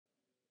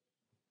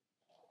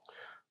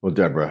Well,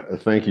 Deborah,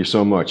 thank you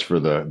so much for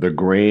the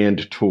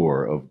grand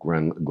tour of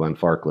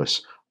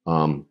Glenfarclas.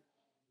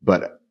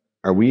 But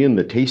are we in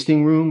the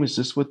tasting room? Is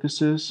this what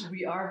this is?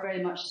 We are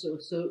very much so.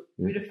 So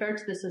we refer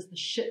to this as the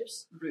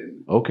ship's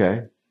room.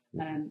 Okay.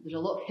 There's a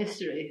lot of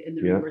history in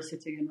the room we're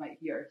sitting in right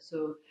here.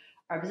 So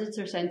our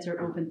visitor centre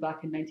opened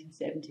back in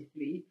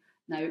 1973.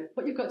 Now,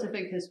 what you've got to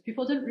think is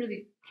people didn't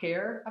really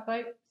care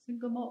about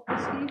single malt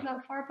whiskey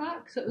that far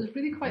back. So it was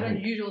really quite an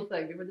unusual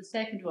thing. We were the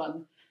second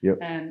one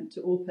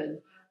to open.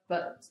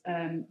 But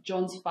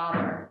John's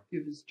father,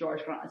 who was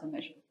George Grant, as I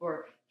mentioned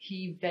before,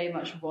 he very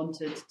much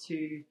wanted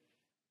to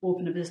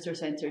open a visitor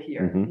centre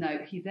here. Now,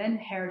 he then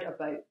heard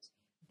about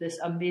this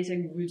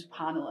amazing wood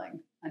panelling,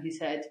 and he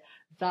said,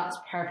 that's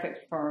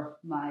perfect for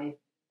my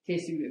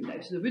tasting room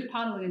now. So the wood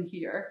panelling in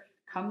here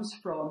comes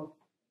from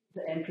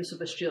the Empress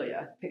of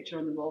Australia, picture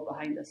on the wall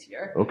behind us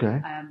here.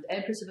 Okay. The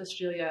Empress of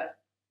Australia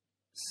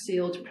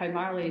sailed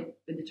primarily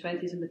in the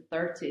 20s and the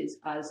 30s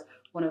as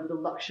one of the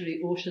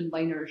luxury ocean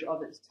liners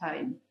of its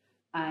time.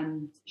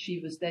 And she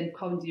was then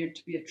commandeered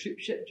to be a troop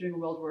ship during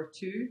World War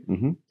II,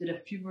 did a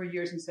few more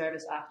years in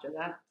service after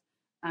that,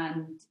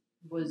 and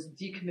was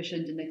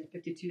decommissioned in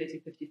 1952,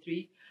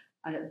 1953.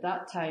 And at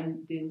that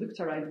time, they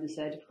looked around and they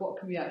said, what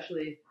can we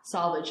actually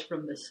salvage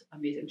from this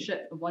amazing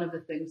ship? And one of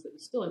the things that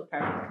was still in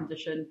perfect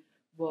condition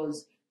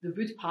was the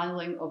wood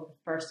panelling of the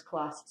first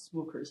class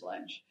smoker's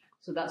lounge.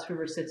 So that's where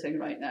we're sitting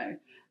right now.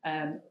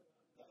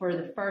 For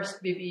the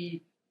first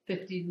maybe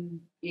 15,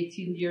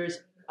 18 years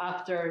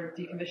after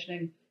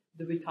decommissioning,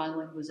 the wood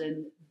panelling was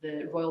in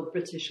the Royal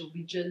British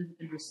Legion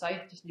in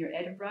Rosyth, just near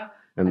Edinburgh.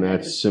 And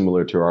that's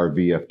similar to our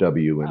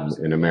VFW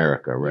in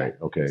America, right?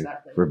 Yeah, okay.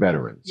 Exactly. For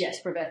veterans.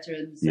 Yes, for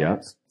veterans,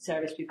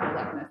 service people,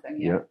 that kind of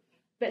thing.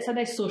 But it's a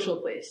nice social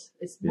place.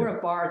 It's more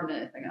a bar than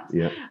anything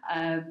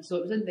else. So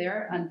it was in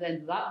there, and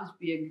then that was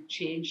being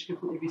changed,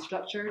 completely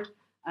restructured.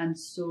 And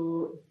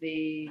so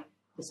they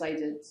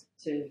decided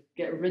to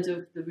get rid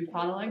of the wood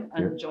panelling,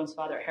 and John's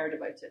father heard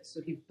about it. So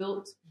he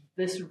built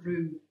this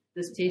room,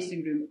 this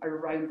tasting room,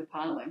 around the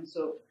panelling.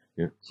 So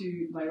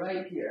to my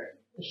right here,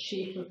 the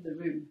shape of the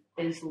room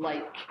is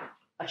like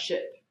a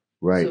ship.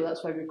 Right. So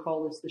that's why we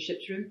call this the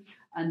ship's room.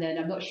 And then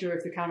I'm not sure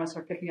if the cameras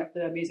are picking up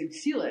the amazing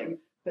ceiling,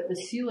 but the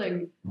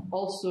ceiling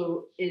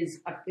also is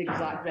an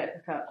exact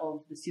replica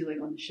of the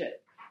ceiling on the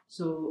ship.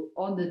 So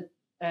on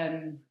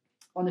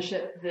the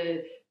ship,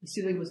 the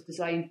ceiling was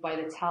designed by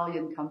an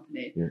Italian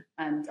company,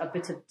 and a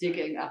bit of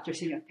digging after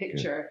seeing a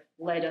picture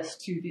led us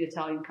to the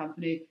Italian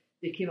company.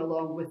 They came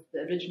along with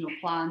the original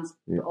plans,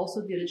 but also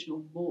the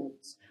original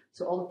molds.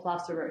 So all the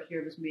plasterwork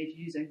here was made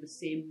using the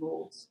same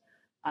molds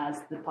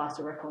as the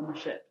plasterwork on the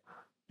ship.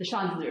 The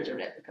chandeliers are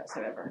replicas,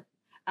 however.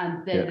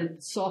 And then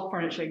the soft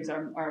furnishings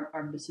are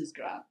Mrs.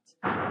 Grant.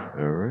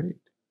 All right.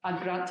 And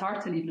Grant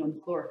tartan even on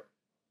the floor.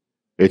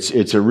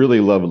 It's a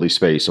really lovely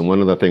space. And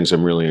one of the things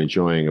I'm really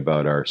enjoying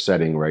about our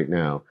setting right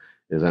now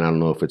is, and I don't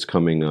know if it's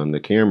coming on the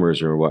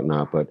cameras or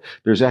whatnot, but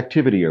there's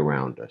activity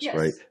around us,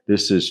 right?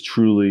 This is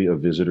truly a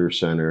visitor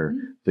center.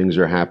 Things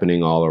are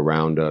happening all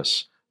around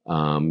us.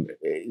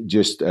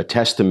 Just a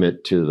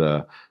testament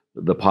to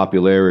the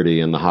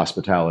popularity and the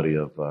hospitality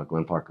of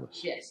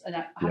Glenfarclas. Yes, and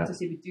I have to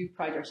say we do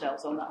pride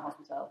ourselves on that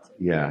hospitality.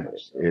 Yeah,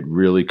 it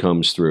really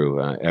comes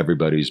through.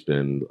 Everybody's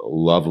been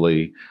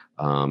lovely,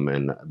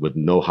 and with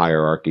no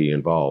hierarchy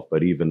involved.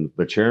 But even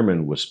the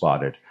chairman was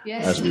spotted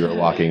as we were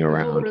walking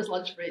around. Over his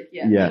lunch break,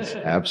 Yes,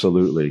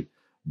 absolutely.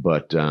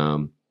 But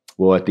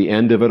well, at the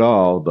end of it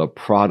all, the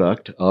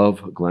product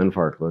of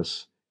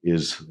Glenfarclas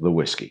is the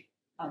whiskey.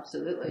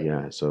 Absolutely.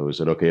 Yeah. So is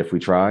it okay if we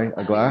try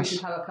a glass? We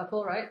should have a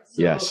couple, right?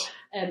 So, yes.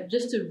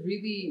 Just to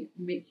really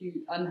make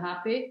you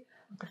unhappy,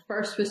 the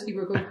first whiskey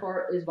we're going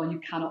for is one you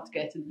cannot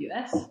get in the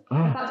US.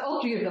 In fact,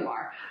 all three of them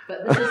are.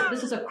 But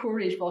this is a core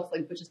age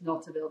bottling which is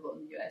not available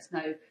in the US.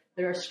 Now,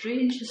 there are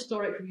strange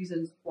historic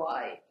reasons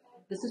why.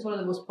 This is one of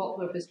the most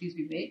popular whiskies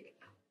we make,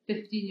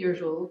 15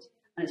 years old,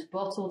 and it's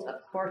bottled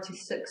at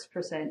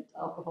 46%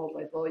 alcohol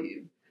by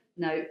volume.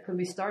 Now, when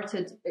we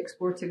started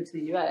exporting to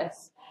the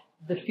US,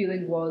 the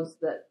feeling was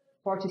that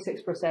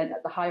 46%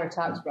 at the higher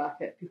tax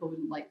bracket, people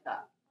wouldn't like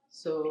that.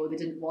 So they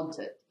didn't want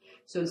it.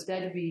 So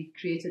instead, we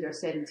created our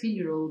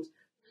 17-year-old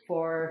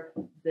for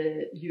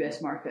the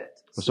US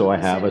market. So I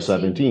have a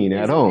 17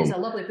 at home. It's a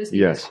lovely whiskey.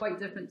 Yes. It's quite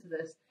different to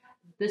this.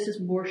 This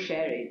is more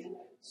sherried.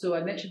 So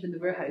I mentioned in the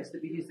warehouse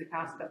that we use the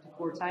cask up to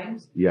 4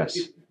 times. Yes.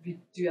 We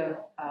do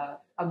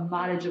a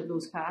marriage of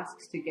those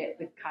casks to get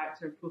the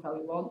character and profile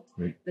we want.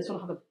 Right. This one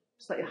will have a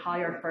slightly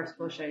higher first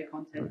fill sherry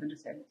content than the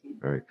 17.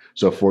 All right.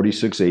 So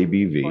 46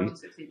 ABV,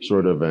 46 ABV.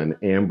 Sort of an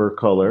amber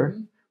color,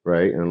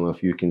 right? I don't know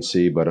if you can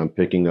see, but I'm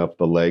picking up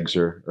the legs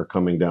are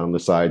coming down the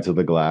sides of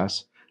the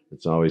glass.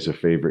 It's always a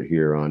favorite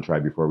here on Try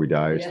Before We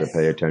Die is to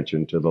pay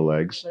attention to the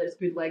legs. Whether it's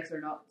good legs or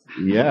not.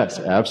 Yes,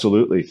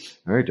 absolutely.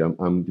 All right. Do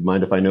you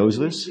mind if I nose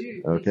this?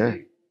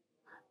 Okay.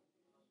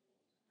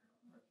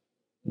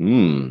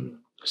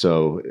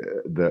 So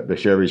the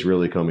sherry's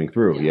really coming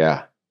through.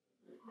 Yeah.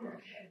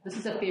 This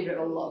is a favorite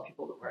of a lot of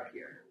people that work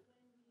here.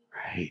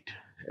 Right.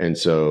 And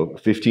so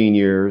 15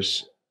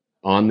 years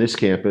on this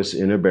campus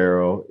in a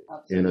barrel.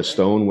 in a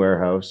stone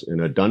warehouse, in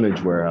a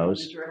dunnage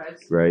warehouse,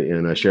 right,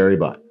 in a sherry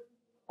butt.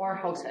 Or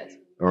a hogshead.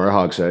 Or a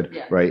hogshead,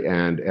 yeah. Right.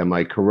 And am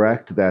I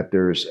correct that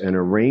there's an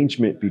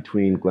arrangement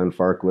between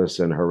Glenfarclas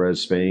and Jerez,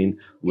 Spain,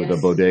 with a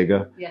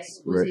bodega?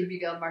 Yes, Jose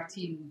Miguel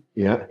Martin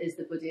is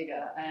the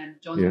bodega,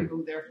 and John's been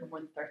going there for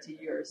more than 30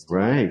 years.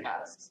 Right.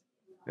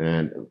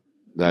 And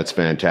that's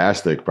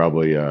fantastic.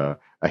 Probably a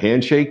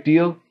handshake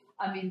deal?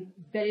 I mean,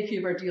 very few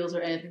of our deals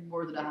are anything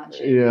more than a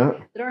handshake. Yeah.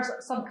 There are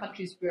some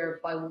countries where,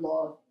 by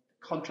law,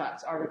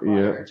 contracts are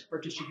required for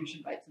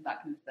distribution rights and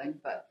that kind of thing,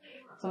 but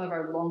some of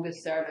our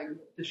longest serving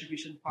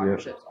distribution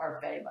partnerships are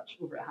very much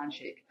over a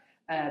handshake.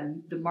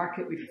 The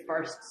market we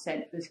first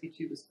sent Whisky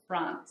to was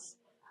France,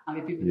 and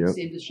we've been with the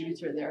same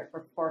distributor there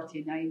for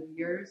 49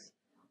 years,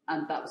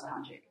 and that was a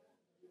handshake.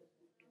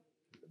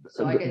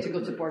 So I get to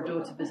go to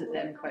Bordeaux to visit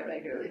them quite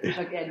regularly, which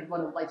again is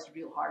one of life's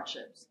real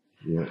hardships.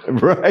 Yeah,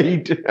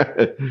 right.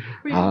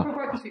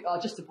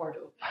 Just to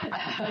Bordeaux.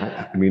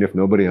 I mean, if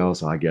nobody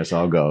else, I guess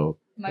I'll go.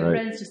 My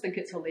friends just think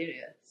it's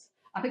hilarious.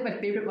 I think my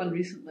favourite one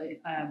recently,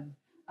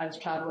 I was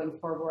travelling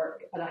for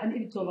work, and I hadn't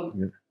even told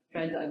my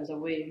friend that I was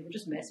away. We were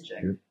just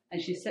messaging,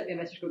 and she sent me a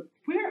message going,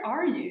 "Where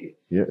are you?"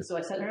 So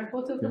I sent her a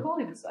photo of the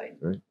Hollywood sign.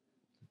 Right.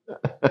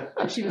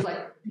 And she was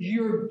like,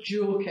 "You're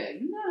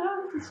joking."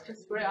 No, it's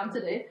just where I am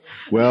today.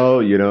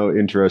 Well,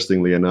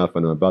 interestingly enough,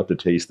 and I'm about to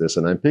taste this,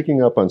 and I'm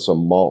picking up on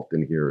some malt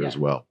in here as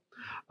well,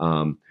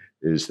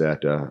 is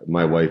that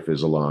my wife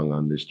is along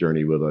on this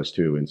journey with us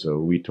too. And so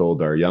we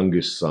told our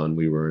youngest son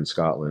we were in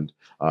Scotland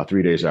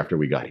 3 days after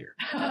we got here.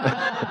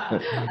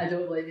 I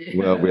don't blame you.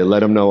 Well, we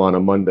let him know on a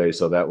Monday,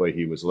 so that way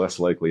he was less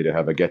likely to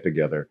have a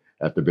get-together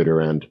at the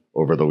bitter end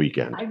over the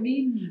weekend. I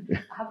mean,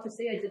 I have to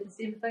say I did the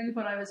same thing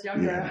when I was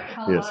younger. I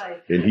can't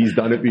lie. And he's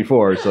done it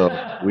before, so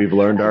we've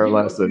learned our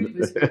lesson.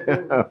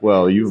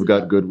 Well, you've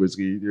got good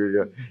whiskey.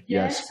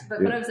 Yes,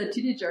 but when I was a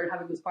teenager and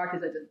having those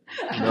parties, I didn't.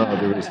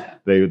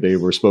 No, they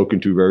were spoken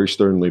to very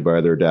sternly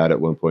by their dad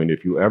at one point.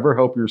 If you ever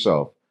help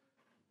yourself,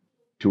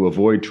 to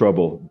avoid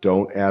trouble,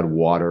 don't add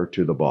water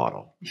to the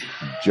bottle.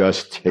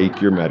 Just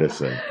take your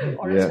medicine.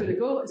 Or it's going to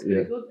go. It's going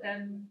to go.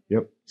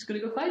 It's going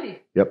to go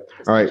cloudy. Yep.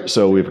 All right.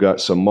 So we've got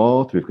some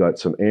malt, we've got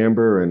some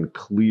amber and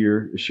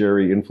clear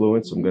sherry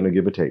influence. I'm going to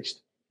give a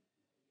taste.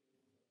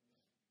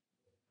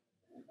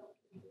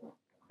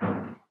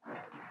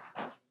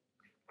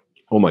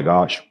 Oh my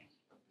gosh,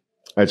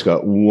 it's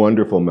got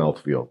wonderful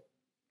mouthfeel.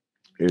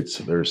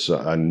 There's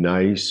a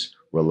nice,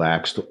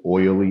 relaxed,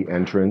 oily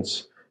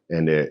entrance.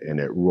 And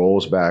it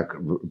rolls back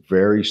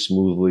very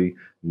smoothly,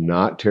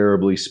 not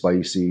terribly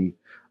spicy,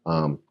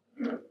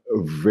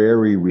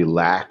 very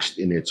relaxed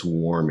in its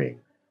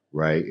warming,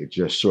 right? It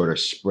just sort of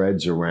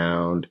spreads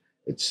around.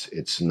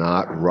 It's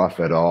not rough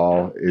at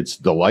all. It's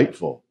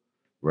delightful,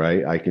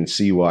 right? I can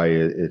see why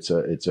it's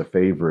a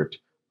favorite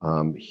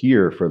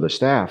here for the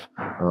staff.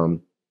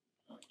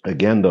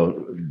 Again,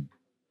 though,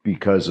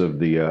 because of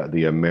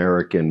the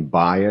American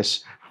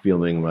bias,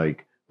 feeling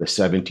like the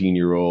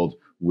 17-year-old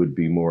would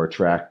be more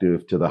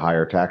attractive to the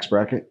higher tax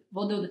bracket?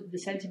 Well, no, the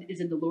sentiment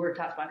is in the lower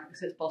tax bracket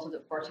because it's bottled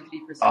at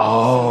 43%.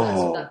 Oh.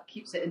 So that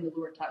keeps it in the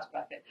lower tax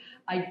bracket.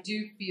 I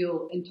do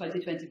feel in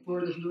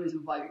 2024 there's no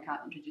reason why we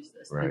can't introduce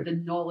this. Right. The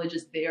knowledge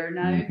is there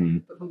now,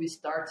 but when we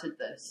started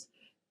this,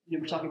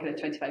 we're talking kind of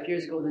 25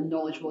 years ago, the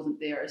knowledge wasn't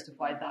there as to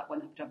why that one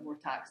would have more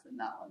tax than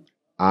that one.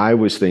 I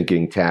was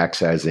thinking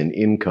tax as an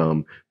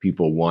income,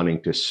 people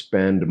wanting to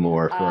spend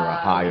more for a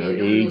higher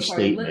age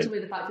statement. Literally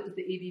the fact that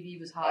the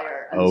ABV was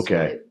higher. And so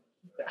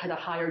it had a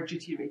higher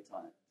duty rate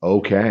on it.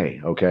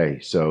 Okay.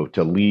 So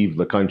to leave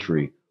the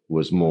country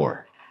was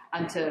more.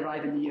 And to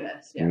arrive in the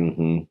US,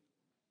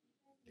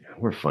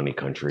 We're a funny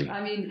country.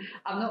 I mean,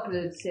 I'm not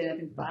going to say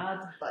anything bad,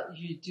 but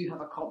you do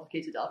have a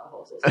complicated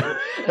alcohol system.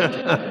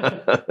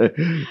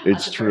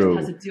 It's true.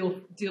 Has to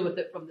deal with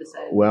it from this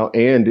end. Well,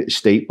 and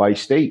state by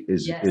state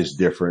is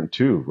different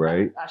too,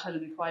 right? I actually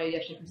had an inquiry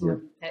yesterday from someone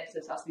from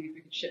Texas asking if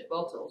we could ship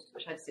bottles,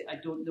 which I'd say I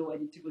don't know. I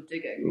need to go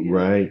digging.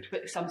 Right.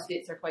 But some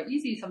states are quite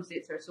easy. Some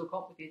states are so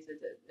complicated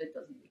it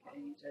doesn't make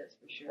any sense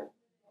for sure.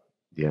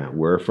 Yeah,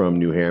 we're from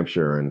New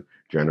Hampshire, and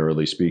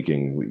generally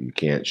speaking, you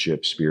can't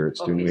ship spirits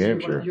to New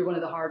Hampshire. You're one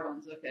of the hard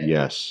ones, okay?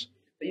 Yes.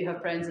 But you have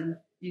friends in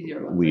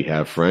easier ones. We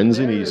have friends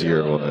in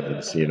easier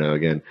ones.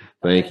 Again,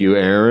 thank you,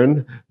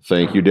 Aaron.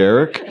 Thank you,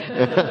 Derek.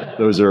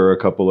 Those are a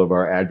couple of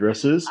our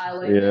addresses. I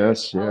like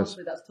yes.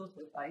 Honestly, that's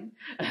totally fine.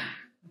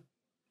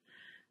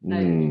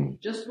 Now,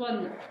 just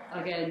one,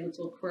 again,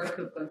 little quirk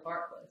of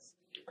Glenfarclas.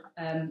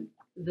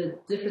 The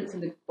difference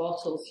in the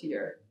bottles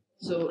here.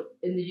 So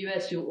in the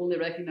US, you'll only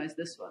recognize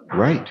this one.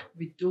 Right.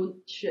 We don't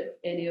ship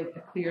any of the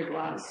clear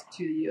glass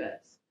to the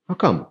US. How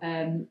come?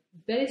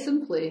 Very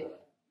simply,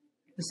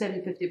 the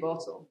 750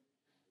 bottle.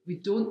 We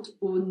don't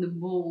own the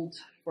mold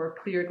for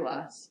clear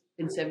glass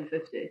in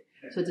 750.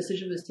 So a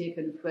decision was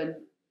taken when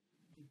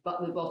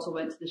the bottle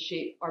went to the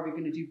shape, are we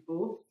going to do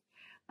both?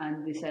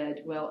 And they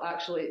said, well,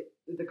 actually,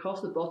 the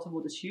cost of the bottle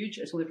mold is huge.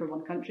 It's only for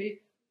one country.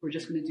 We're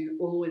just going to do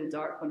only the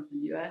dark one for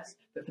the US.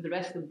 But for the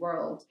rest of the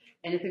world,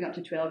 anything up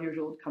to 12 years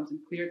old comes in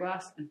clear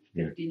glass, and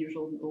 15 years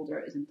old and older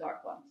is in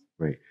dark glass.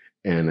 Right.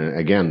 And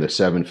again, the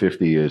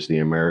 750 is the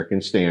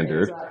American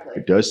standard. Exactly.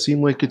 It does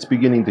seem like it's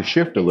beginning to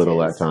shift a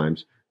little is. at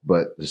times,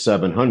 but the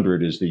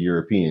 700 is the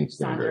European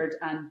standard.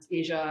 And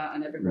Asia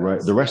and everywhere Right,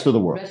 else. the rest of the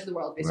world. The rest of the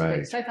world, basically.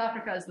 Right. South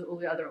Africa is the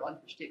only other one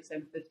which takes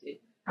 750.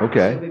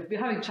 Okay. So we've been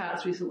having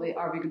chats recently,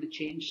 are we going to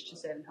change to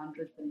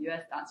 700 for the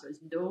US? The answer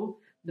is no,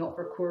 not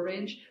for core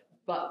range,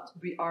 but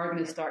we are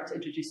going to start to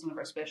introduce some of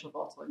our special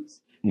bottlings,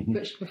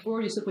 which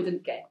before you simply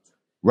didn't get.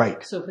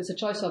 Right. So if it's a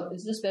choice of,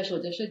 is this a special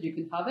edition, you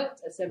can have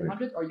it at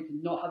 700 or you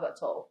can not have it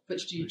at all.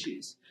 Which do you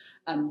choose?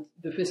 And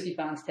the whiskey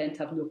fans tend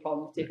to have no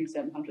problem with taking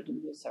 700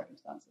 in those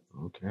circumstances.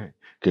 Okay.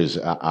 Because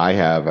I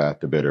have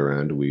at the bitter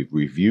end, we've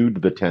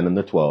reviewed the 10 and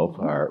the 12.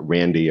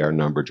 Randy, our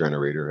number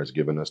generator, has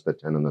given us the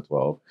 10 and the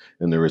 12.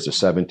 And there is a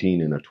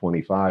 17 and a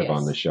 25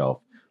 on the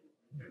shelf.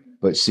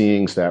 But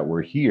seeing that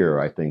we're here,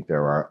 I think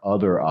there are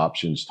other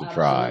options to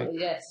try.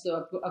 Yes.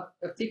 So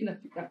I've taken a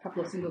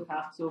couple of single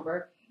casks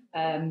over.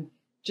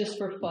 Just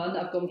for fun,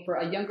 I've gone for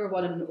a younger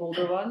one and an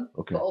older one,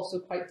 but also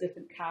quite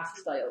different cask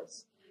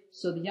styles.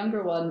 So the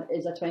younger one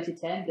is a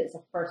 2010, but it's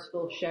a first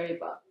fill sherry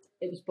butt.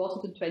 It was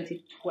bottled in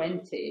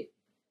 2020,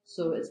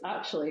 so it's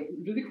actually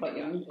really quite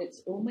young.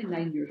 It's only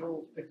 9 years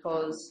old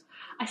because,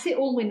 I say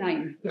only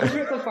 9, because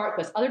we're at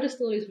Glenfarclas. Other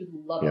distilleries would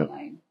love a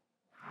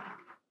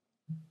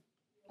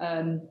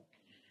 9.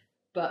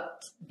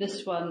 But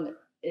this one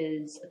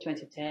is a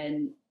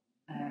 2010,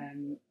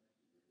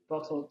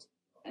 bottled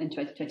in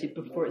 2020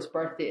 before its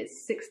birthday.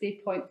 It's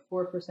 60.4%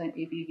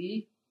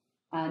 ABV,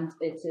 and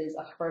it is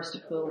a first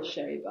full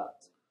sherry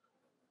butt.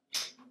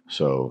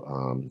 So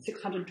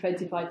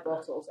 625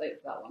 bottles out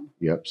of that one.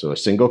 Yep. So a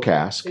single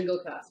cask. Single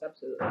cask,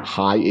 absolutely.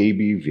 High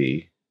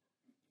ABV.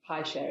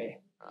 High sherry.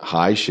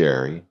 High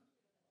sherry.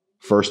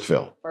 First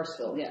fill. First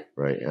fill, yeah.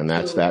 Right. And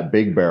that's that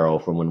big barrel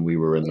from when we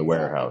were in the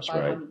warehouse,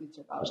 right?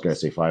 I was going to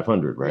say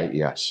 500, right?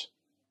 Yeah. Yes.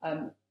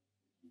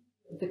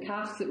 The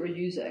casks that we're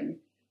using,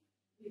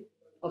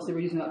 obviously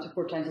we're using up to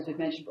 4 times as we've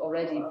mentioned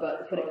already,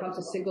 but when it comes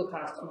to single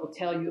casks, we will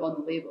tell you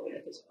on the label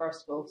if it's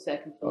first fill,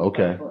 second fill,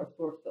 third fill, or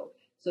fourth fill.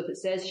 So if it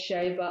says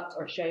sherry butt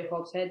or sherry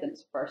hogshead, then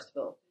it's first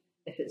fill.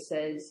 If it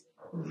says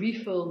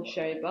refill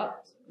sherry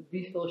butt,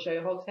 refill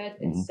sherry hogshead,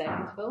 it's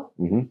second fill.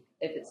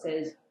 If it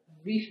says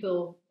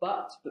refill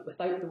butt but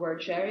without the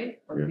word sherry,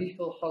 or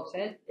refill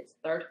hogshead, it's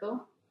third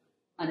fill.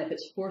 And if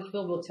it's fourth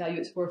fill, we'll tell you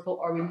it's fourth fill,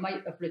 or we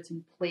might have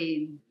written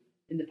plain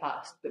in the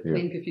past, but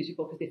plain confused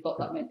people because they thought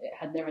that meant it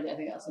had never had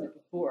anything else in it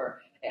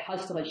before. It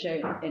has still had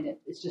sherry in it.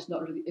 It's just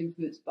not really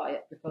influenced by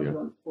it because we're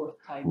on the fourth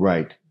time.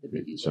 Right.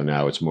 So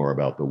now it's more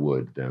about the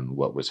wood than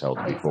what was held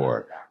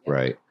before,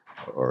 right?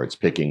 Or it's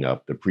picking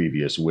up the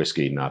previous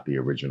whiskey, not the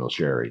original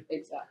sherry.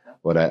 Exactly.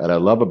 What I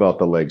love about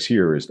the legs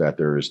here is that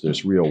there is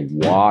this real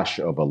wash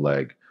of a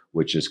leg,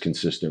 which is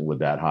consistent with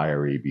that higher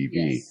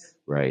ABV,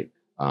 right?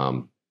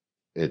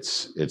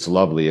 It's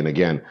lovely. And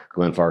again,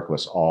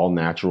 Glenfarclas, all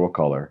natural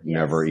color,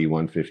 never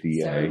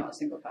E150A. Certainly not a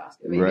single cask.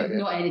 I mean,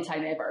 not any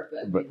time ever.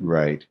 But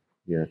right.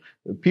 Yeah.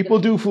 People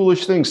do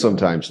foolish things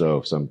sometimes,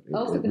 though.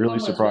 It really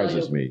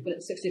surprises me. But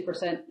at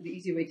 60%, the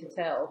easy way to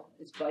tell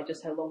is by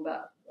just how long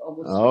that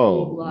almost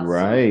lasts.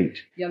 Right.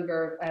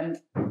 Younger and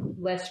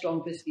less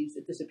strong whiskies,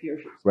 it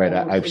disappears. Right.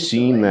 I've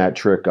seen that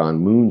trick on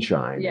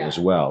moonshine as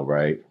well,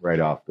 right? Right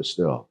off the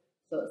still.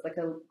 So it's like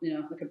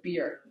a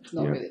beer. It's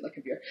not really like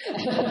a beer.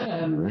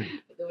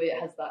 But the way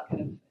it has that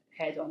kind of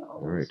head on it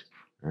almost.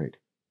 Right.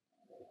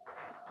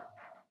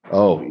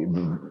 Oh,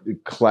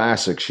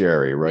 classic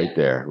sherry right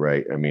there,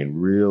 right? I mean,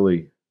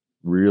 really,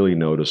 really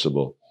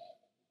noticeable.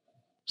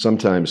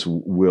 Sometimes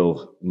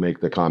we'll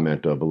make the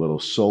comment of a little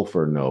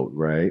sulfur note,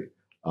 right?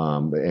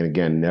 And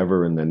again,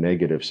 never in the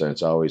negative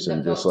sense, always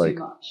in just like,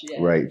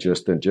 right,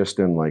 just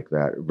in like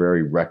that,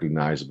 very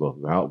recognizable.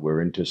 Well,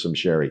 we're into some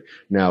sherry.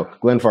 Now,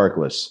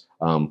 Glenfarclas,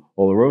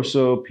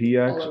 Oloroso,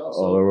 PX,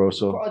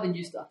 Oloroso. For all the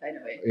new stuff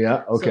anyway.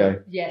 Yeah, okay.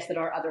 So, yes, there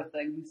are other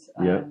things.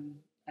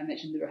 I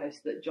mentioned in the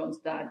warehouse that John's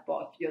dad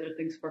bought a few other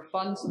things for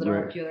fun, so there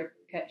are a few other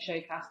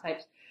sherry cask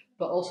types,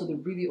 but also the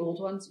really old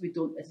ones, we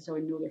don't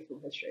necessarily know their full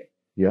history.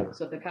 Yeah.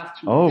 So if the casks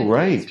from the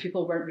 50s,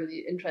 people weren't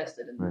really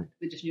interested in,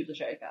 they just knew it was a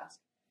sherry cask.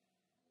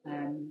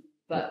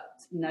 But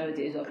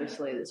nowadays,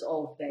 obviously, it's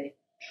all very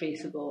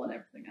traceable and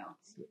everything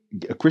else.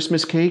 A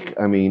Christmas cake,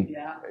 I mean,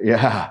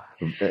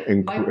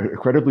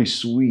 incredibly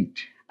sweet.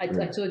 I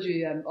told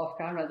you off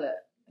camera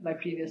that in my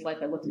previous life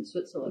I lived in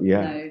Switzerland.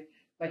 Now,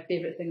 my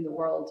favourite thing in the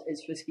world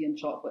is whiskey and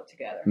chocolate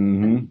together.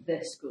 And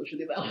this goes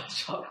really well with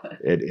chocolate.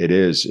 It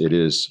is.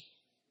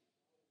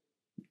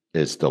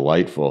 It's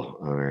delightful.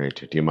 All right.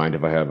 Do you mind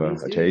if I have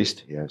a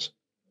taste? Yes.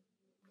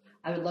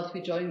 I would love to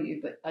be joining you,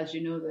 but as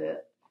you know,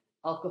 the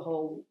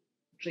alcohol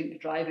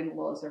drink driving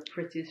laws are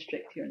pretty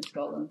strict here in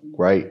Scotland.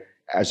 Right.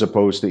 As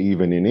opposed to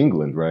even in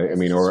England, right? It's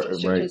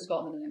stricter in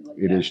Scotland and England.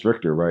 It is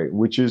stricter, right?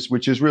 Which is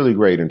really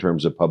great in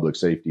terms of public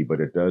safety,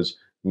 but it does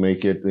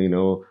make it,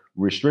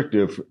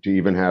 restrictive to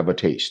even have a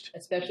taste.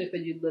 Especially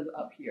when you live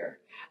up here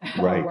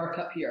or work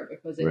up here,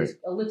 because it is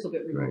a little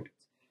bit remote.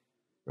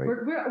 Right.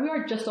 We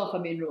are just off a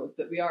main road,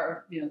 but we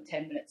are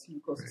 10 minutes from the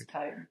closest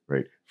town.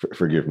 Right.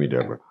 Forgive me,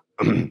 Deborah.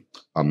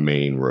 a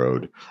main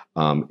road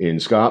in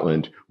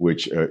Scotland,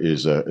 which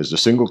is a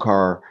single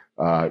car.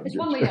 It's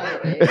one lane out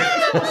of it.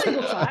 It's not a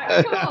single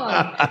track. Come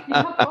on, you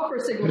have proper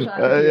single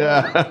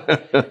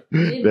track.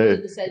 Main road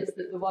in the sense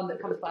that the one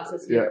that comes past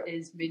us here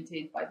is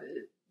maintained by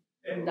the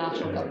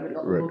national government,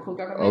 not the local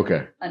government.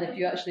 Okay. And if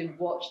you actually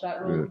watch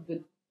that road,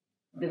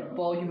 the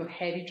volume of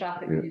heavy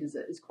traffic that uses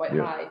it is quite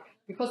high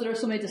because there are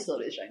so many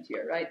distilleries around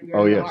here, right?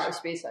 We're in the heart of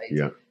Speyside.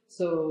 Yeah.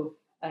 So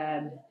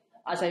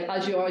as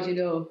you already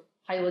know,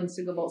 Highland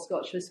Single Malt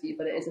Scotch Whisky,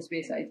 but it is a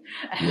Speyside.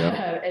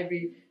 Yeah.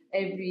 Every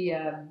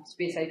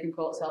Speyside can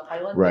call itself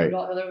Highland, but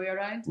not the other way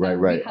around.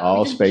 Right.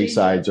 All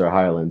Speysides are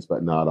Highlands,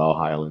 but not all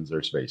Highlands are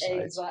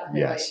Speysides.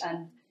 Exactly right.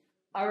 And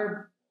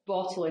our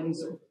bottlings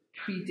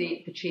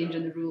predate the change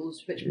in the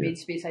rules, which made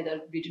Speyside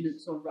a region in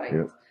its own right.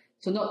 Yeah.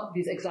 So not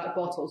these exact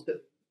bottles,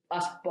 but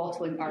us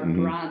bottling our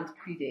brand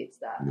predates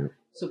that. Yeah.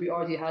 So we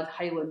already had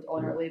Highland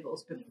on our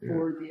labels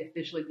before they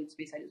officially made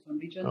Speyside its own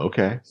region.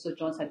 Okay. So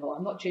John said, well,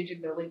 I'm not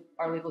changing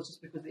our labels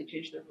just because they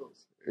changed their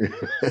rules.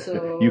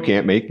 So you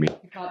can't make me.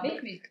 You can't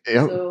make me.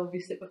 Yep. So we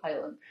stick with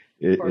Highland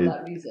for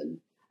that reason.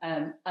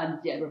 And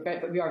we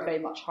are very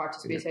much heart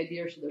of Speyside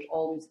here, so there's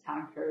always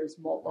tankers,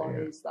 malt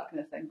lorries, that kind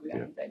of thing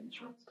going down these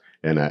roads.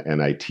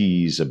 And I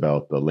tease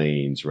about the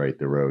lanes, right,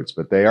 the roads,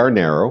 but they are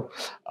narrow.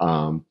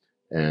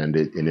 And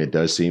it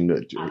does seem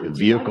that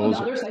vehicles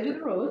on the other side of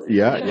the road.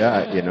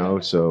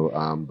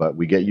 So but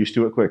we get used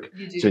to it quick.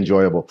 It's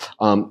enjoyable.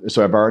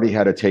 So I've already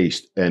had a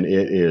taste, and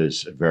it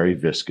is very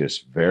viscous,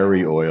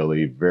 very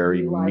oily,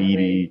 very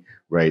meaty.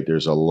 Right,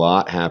 there's a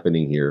lot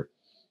happening here.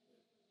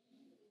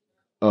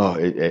 Oh,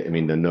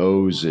 the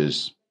nose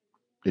is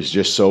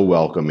just so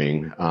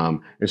welcoming.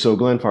 And so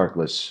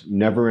Glenfarclas,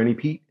 never any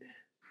peat?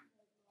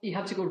 You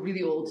have to go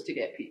really old to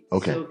get peat.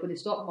 Okay. So when they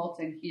stopped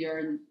malting here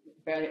in the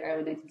very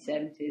early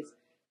 1970s,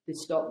 they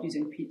stopped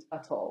using peat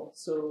at all.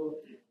 So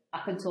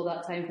up until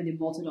that time, when they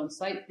malted on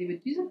site, they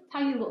would use a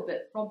tiny little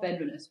bit from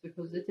Benrinnes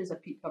because it is a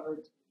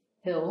peat-covered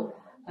hill.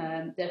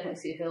 Definitely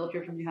say hill if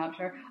you're from New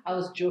Hampshire. I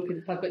was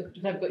joking, if I've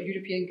got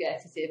European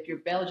guests, to say if you're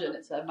Belgian,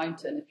 it's a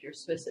mountain. If you're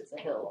Swiss, it's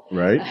a hill.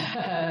 Right.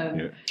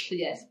 So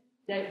yes,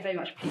 very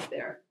much peat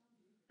there.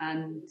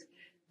 And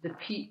the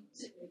peat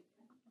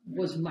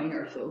was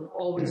minor, though.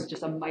 Always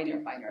just a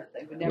minor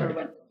thing. We never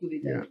went really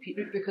down the peat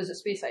route because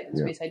it's Speyside, and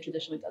Speyside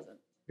traditionally doesn't.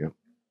 Yeah.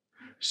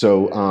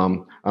 So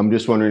I'm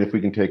just wondering if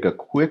we can take a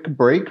quick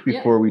break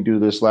before we do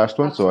this last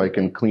one, so I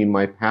can clean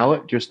my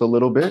palate just a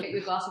little bit. Get you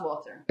a glass of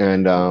water.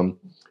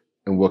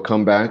 And we'll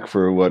come back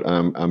for what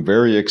I'm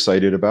very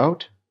excited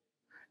about.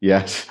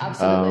 Yes.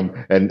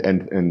 Absolutely.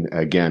 And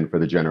again for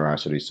the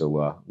generosity. So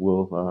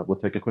we'll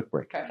take a quick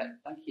break. Perfect.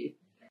 Thank you.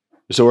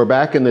 So we're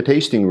back in the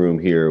tasting room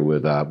here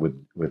with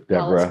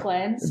Deborah.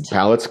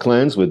 Palates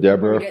cleansed with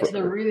Deborah. We get to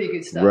the really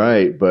good stuff.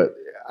 Right, but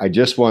I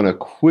just want to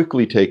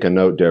quickly take a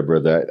note,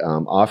 Deborah, that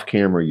off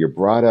camera you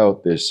brought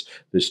out this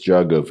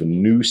jug of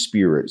new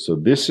spirit. So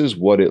this is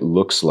what it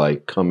looks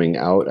like coming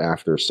out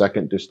after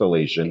second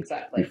distillation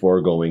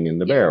before going in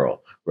the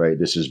barrel. Right,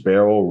 this is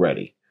barrel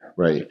ready.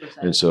 Right, 100%.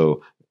 And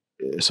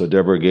so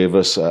Deborah gave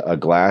us a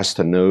glass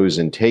to nose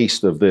and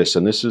taste of this,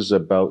 and this is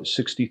about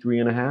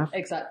 63.5.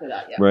 Exactly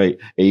that, yeah. Right,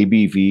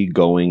 ABV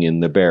going in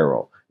the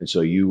barrel. And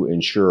so you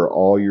ensure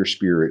all your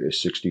spirit is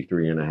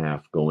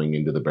 63.5 going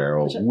into the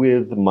barrel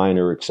with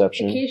minor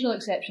exceptions. Occasional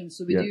exceptions.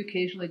 So we do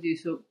occasionally do,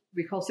 so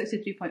we call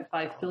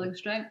 63.5 filling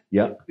strength.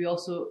 Yeah.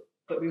 What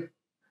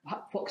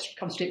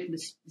comes straight from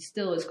the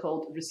still is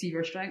called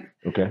receiver strength.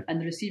 Okay. And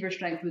the receiver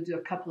strength, we'll do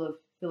a couple of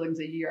fillings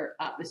a year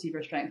at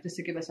receiver strength just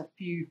to give us a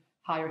few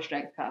higher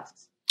strength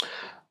casks.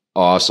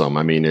 Awesome.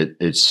 I mean,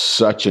 it's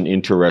such an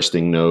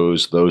interesting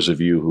nose. Those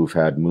of you who've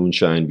had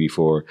moonshine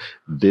before,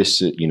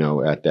 this, at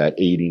that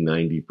 80,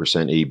 90%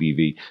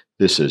 ABV,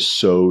 this is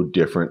so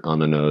different on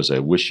the nose. I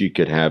wish you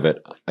could have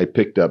it. I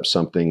picked up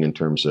something in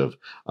terms of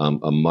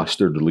a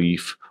mustard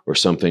leaf or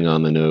something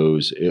on the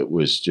nose. It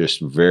was just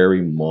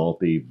very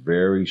malty,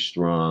 very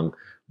strong,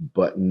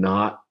 but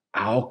not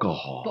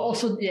alcohol. But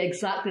also, yeah,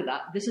 exactly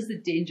that. This is the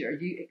danger.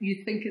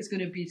 You think it's going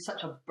to be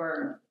such a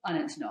burn, and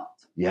it's not.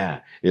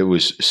 Yeah, it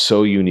was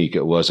so unique.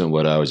 It wasn't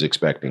what I was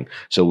expecting.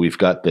 So we've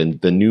got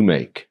the new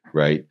make,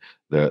 right?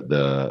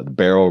 The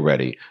barrel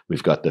ready.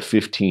 We've got the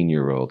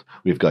 15-year-old.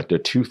 We've got the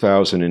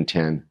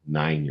 2010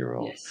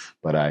 9-year-old. Yes.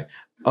 But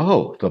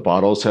the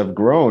bottles have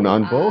grown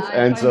on both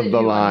ends of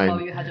the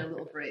line. You had a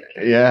little break.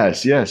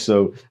 Yes.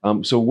 So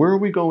where are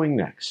we going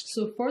next?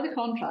 So for the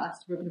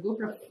contrast, we're going to go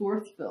for a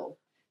fourth fill.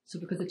 So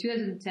because the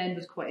 2010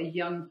 was quite a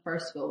young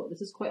first fill,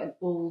 this is quite an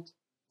old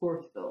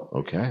fourth fill.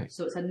 Okay.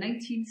 So it's a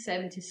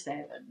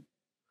 1977,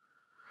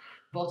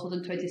 bottled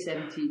in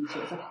 2017,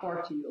 so it's a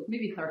 40-year-old,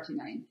 maybe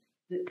 39.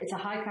 It's a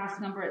high cask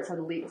number, it's a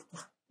late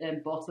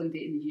bottling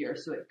date in the year,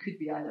 so it could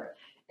be either.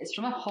 It's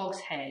from a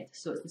hogshead,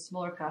 so it's the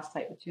smaller cask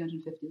type with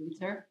 250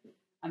 litre,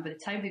 and by the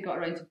time they got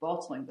around to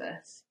bottling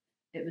this,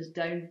 it was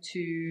down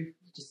to,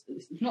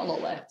 there's not a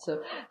lot left,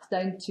 so it's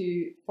down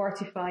to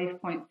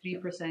 45.3%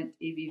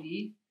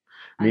 ABV.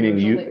 Meaning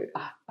you, only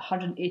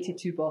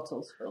 182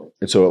 bottles filled.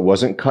 and so it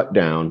wasn't cut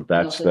down.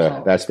 That's the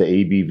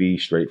ABV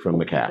straight from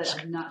the cask.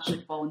 That has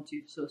naturally fallen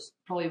to. So it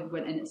probably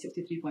went in at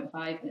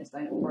 63.5 and it's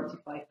down at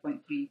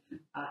 45.3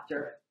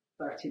 after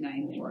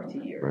 39, 40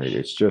 years. Right.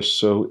 It's just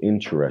so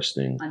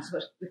interesting. And so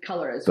much the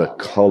color is the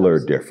color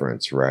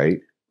difference, right?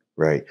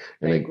 Right.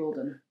 Very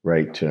golden.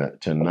 Right.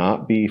 To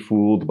not be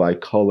fooled by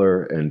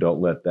color and don't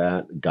let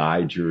that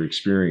guide your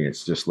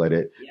experience. Just let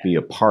it be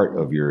a part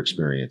of your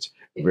experience.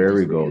 If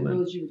Very you golden.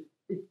 Those, you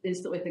would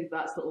instantly think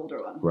that's the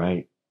older one.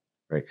 Right.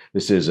 Right.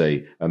 This is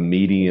a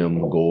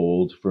medium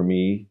gold for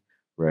me,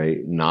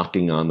 right?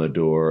 Knocking on the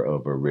door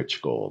of a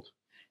rich gold.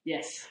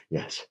 Yes.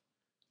 Yes.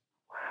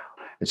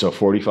 And so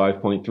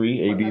 45.3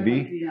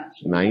 ABV,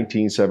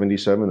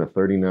 1977, a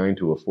 39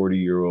 to a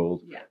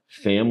 40-year-old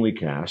family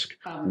cask,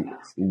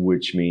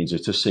 which means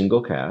it's a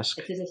single cask.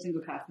 It is a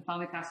single cask. The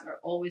family casks are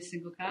always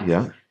single casks.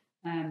 Yeah.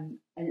 And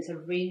it's a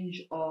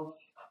range of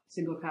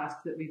single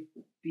casks that we've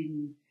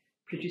been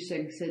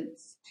producing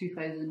since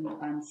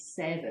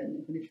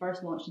 2007. When they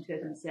first launched in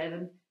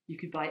 2007, you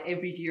could buy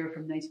every year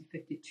from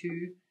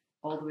 1952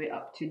 all the way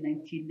up to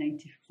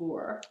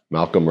 1994.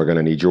 Malcolm, we're going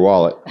to need your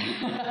wallet.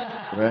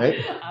 Right?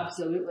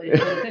 Absolutely.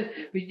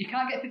 You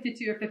can't get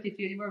 52 or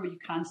 53 anymore, but you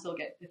can still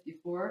get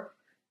 54.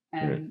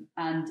 And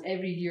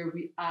every year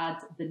we add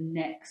the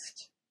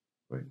next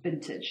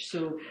vintage.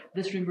 So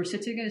this room we're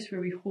sitting in is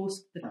where we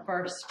host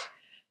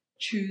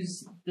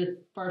choose the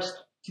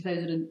first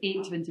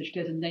 2008 vintage,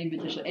 2009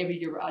 vintage. So every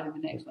year we're adding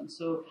the next one.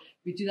 So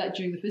we do that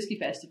during the Whisky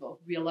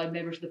Festival. We allow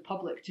members of the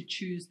public to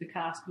choose the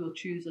cask we'll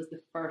choose as the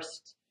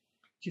first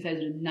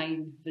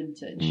 2009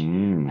 vintage.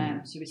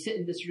 So we sit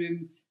in this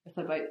room with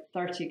about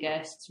 30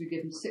 guests. We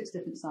give them 6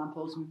 different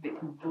samples and we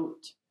make them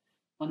vote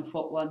on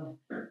what one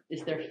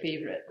is their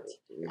favourite.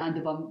 And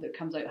the one that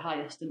comes out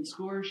highest in the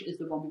scores is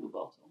the one we will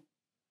bottle.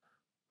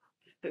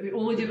 But we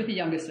only do it with the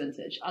youngest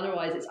vintage.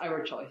 Otherwise, it's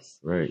our choice.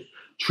 Right.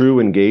 True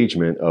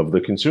engagement of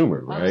the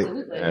consumer, right?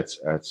 Absolutely.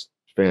 That's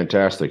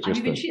fantastic.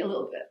 And we cheat a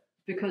little bit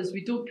because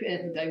we don't put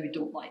anything down we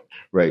don't like.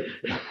 Right.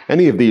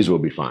 Any of these will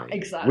be fine.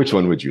 Exactly. Which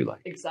one would you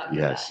like? Exactly.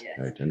 Yes. That,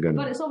 yes. Right.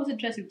 But it's always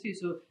interesting too.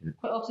 So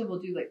quite often we'll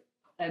do like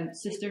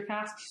sister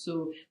casks.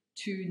 So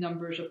 2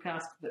 numbers of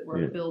casks that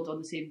were filled on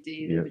the same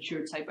day that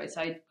matured side by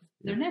side.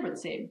 They're never the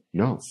same.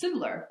 No.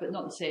 Similar, but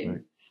not the same.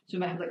 Right. So we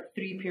might have like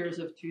 3 pairs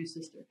of 2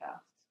 sister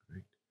casks.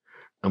 Right.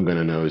 I'm going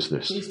to nose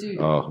this. Please do.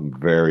 Oh, I'm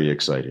very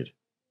excited.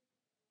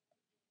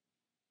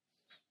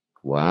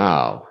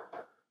 Wow.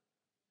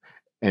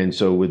 And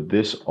so would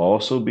this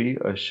also be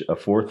a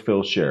fourth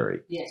fill sherry?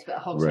 Yes, but a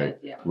hogshead,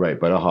 Right,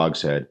 but a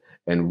hogshead.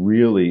 And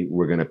really,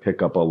 we're going to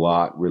pick up a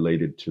lot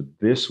related to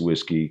this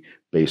whiskey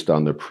based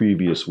on the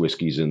previous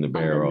whiskeys in the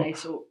barrel. And the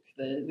nice oak,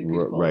 the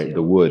good quality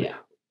the wood. Yeah.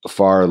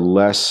 Far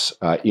less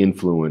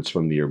influence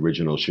from the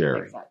original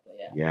sherry. Exactly,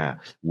 yeah.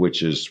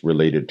 Which is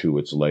related to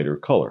its lighter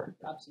color.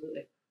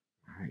 Absolutely.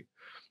 Right.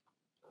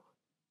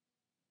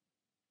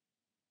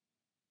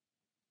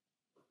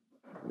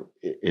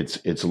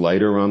 It's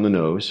lighter on the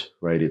nose,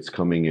 right? It's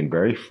coming in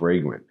very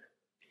fragrant.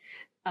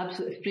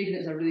 Absolutely.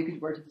 Fragrant is a really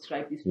good word to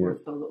describe these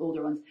fourth fill, the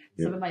older ones.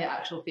 Some of my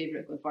actual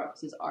favourite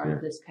Glenfarclases are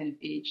this kind of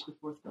age, the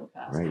fourth fill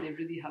cask. Right. They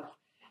really have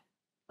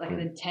like an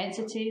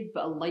intensity,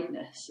 but a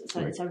lightness.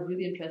 It's a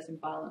really interesting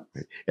balance.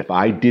 Right. If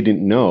I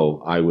didn't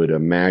know, I would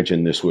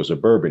imagine this was a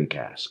bourbon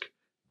cask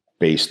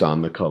based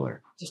on the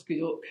color. Just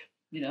good oak,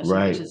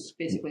 so which is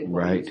basically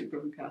what we do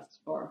bourbon casks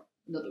for.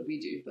 Not that we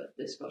do, but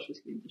the Scotch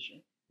whisky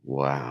industry.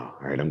 Wow.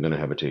 All right, I'm going to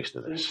have a taste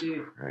of this. Please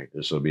do. All right,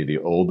 this will be the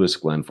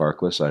oldest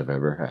Glenfarclas I've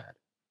ever had.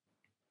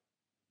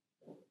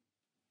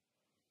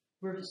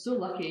 We're so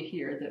lucky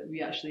here that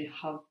we actually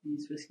have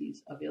these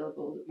whiskies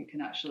available that we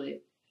can actually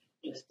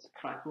just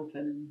crack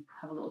open and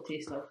have a little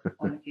taste of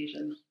on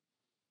occasion.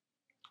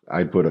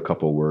 I'd put a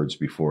couple words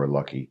before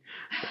lucky,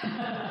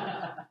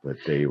 but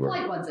they were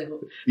polite ones, I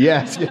hope.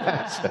 Yes,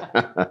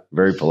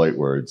 very polite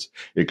words.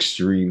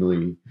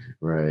 Extremely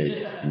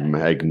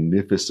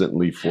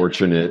magnificently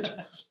fortunate.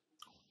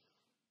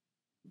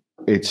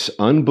 It's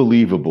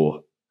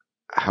unbelievable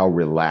how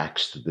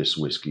relaxed this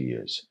whiskey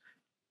is.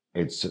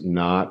 It's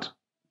not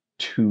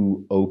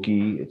too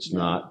oaky. It's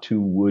not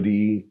too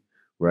woody,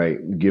 right?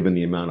 Given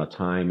the amount of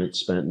time it's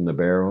spent in the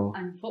barrel.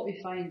 And what we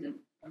find, and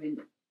I mean,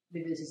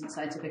 maybe this isn't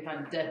scientific,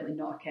 I'm definitely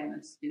not a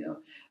chemist,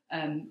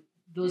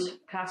 those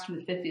casks from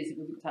the 50s that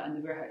we looked at in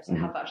the warehouse, I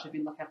have actually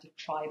been lucky enough to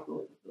try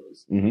both of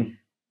those.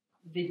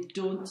 They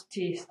don't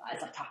taste,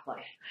 it's a tough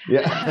life.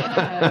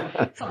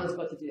 Yeah. Someone's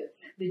got to do it.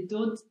 They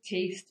don't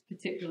taste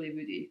particularly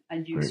woody,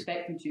 and you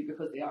expect them to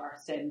because they are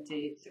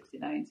 70,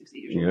 69,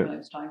 68 years old when I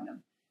was trying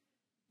them.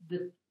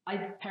 I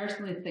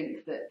personally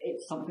think that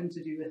it's something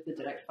to do with the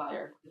direct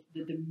fire.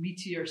 The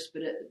meteor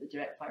spirit that the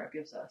direct fire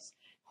gives us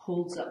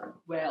holds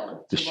up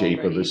well. The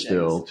shape of the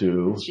still,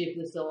 too. The shape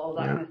of the still, all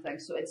that kind of thing.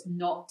 So it's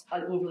not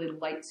an overly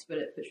light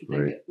spirit which would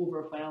then get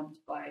overwhelmed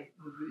by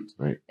the wood.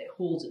 Right. It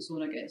holds its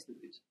own against the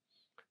wood.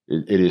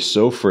 It is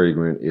so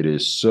fragrant. It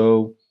is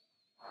so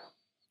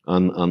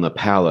on the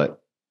palate.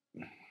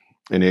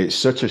 And it's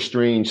such a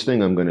strange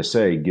thing, I'm going to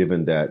say,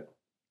 given that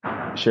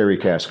sherry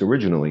cask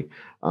originally,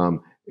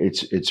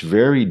 it's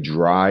very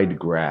dried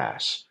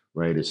grass,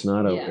 right? It's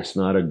not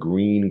a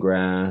green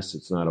grass.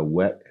 It's not a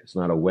wet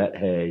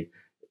hay.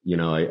 You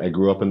know, I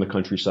grew up in the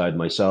countryside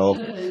myself.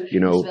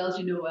 You know, smells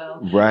you know well.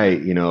 Right.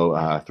 You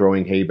know,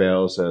 throwing hay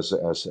bales as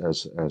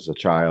a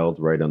child,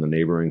 right, on the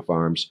neighboring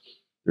farms.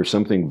 There's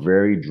something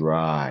very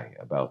dry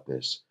about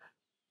this.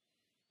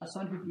 As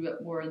someone who grew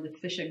up more on the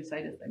fishing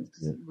side of things,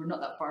 because we're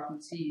not that far from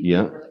the sea,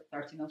 Yeah. we're like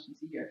 30 miles from the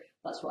sea here.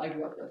 That's what I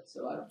grew up with,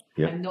 so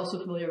I'm not so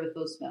familiar with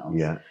those smells.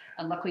 Yeah.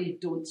 And luckily, you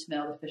don't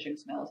smell the fishing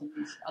smells in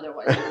these.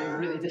 Otherwise, you'd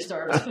be really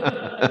disturbed.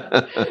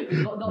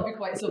 not be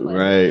quite so pleasant.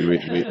 Right. We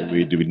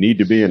need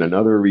to be in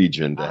another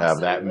region to have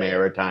that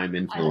maritime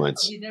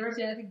influence. You never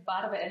say anything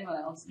bad about anyone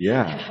else.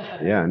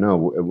 Yeah.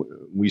 No,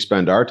 we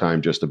spend our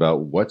time just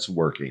about what's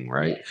working,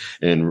 right? Yes.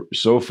 And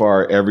so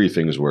far,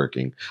 everything's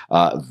working.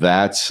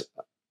 That's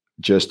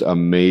just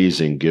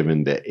amazing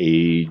given the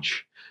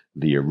age,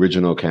 the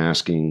original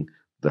casking,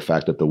 the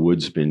fact that the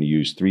wood's been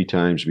used 3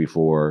 times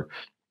before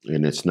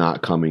and it's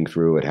not coming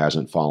through. It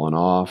hasn't fallen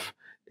off.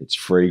 It's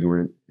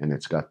fragrant and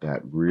it's got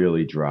that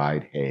really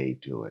dried hay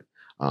to it.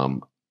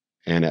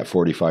 And at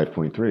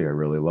 45.3, I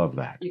really love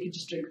that. You can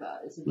just drink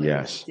that. It's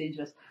yes.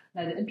 dangerous.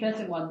 Now, the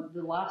interesting one,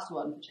 the last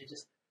one, which I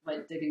just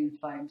went digging and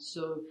found.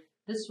 So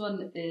this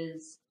one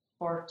is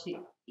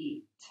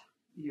 48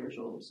 years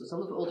old. So it's a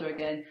little bit older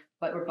again,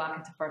 but we're back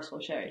into first fill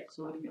sherry.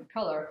 So looking at the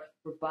colour,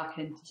 we're back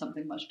into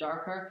something much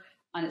darker,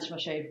 and it's from a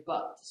sherry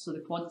butt. So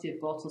the quantity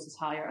of bottles is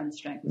higher and the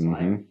strength is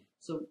higher.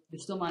 So they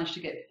still managed to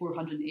get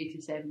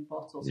 487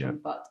 bottles from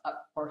butt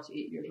at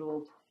 48 years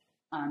old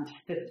and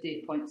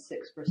 50.6%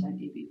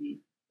 ABV.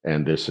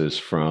 And this is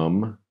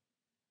from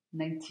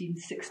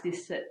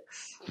 1966.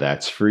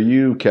 That's for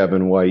you,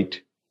 Kevin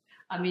White.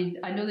 I mean,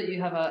 I know that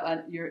you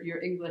have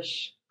your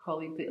English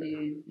colleague that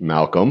you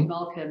Malcolm.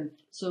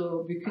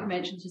 So we could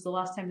mention this is the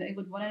last time that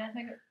England won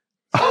anything.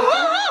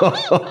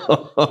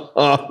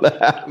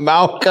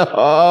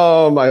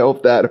 Malcolm, I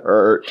hope that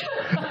hurt.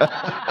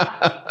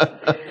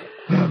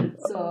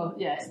 So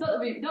yes, not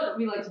that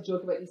we like to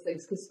joke about these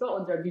things because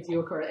Scotland are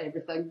mediocre at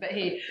everything, but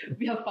hey,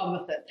 we have fun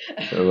with it.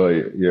 Well,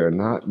 you're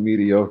not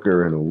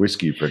mediocre in a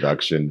whiskey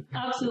production.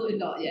 Absolutely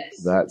not.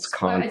 Yes, that's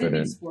confident. I didn't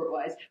mean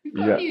sport-wise. We've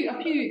got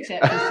a few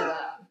exceptions to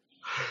that.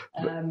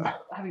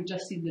 Having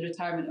just seen the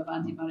retirement of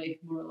Andy Murray,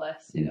 more or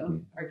less, you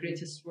know, our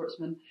greatest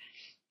sportsman.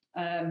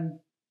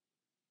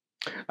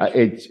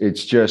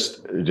 It's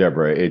just,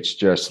 Deborah, it's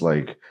just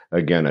like,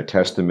 again, a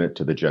testament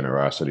to the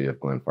generosity of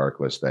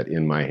Glenfarclas that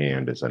in my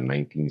hand is a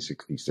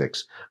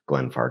 1966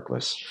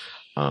 Glenfarclas,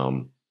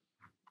 a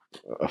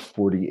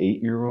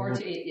 48-year-old.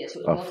 48, yes,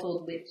 it was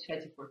bottled late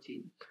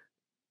 2014.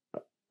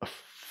 A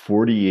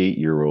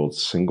 48-year-old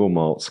single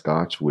malt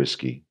Scotch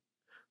whiskey,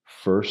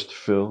 first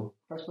fill.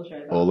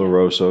 Sherry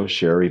Oloroso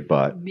sherry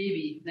butt.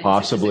 Maybe.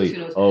 Possibly.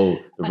 The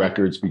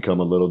records become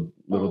a little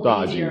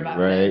dodgy, right?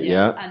 Then,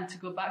 yeah. And to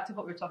go back to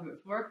what we were talking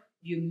about before,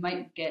 you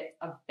might get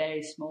a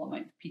very small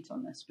amount of peat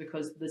on this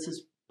because this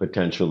is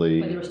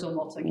potentially when they were still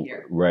malting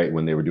here. Right,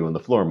 when they were doing the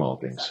floor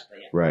maltings. Exactly,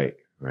 yeah.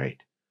 Right.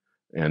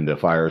 And the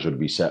fires would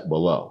be set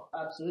below.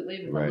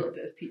 Absolutely, with a little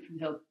bit of peat from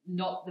the hill.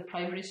 Not the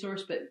primary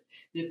source, but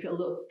they put a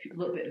little bit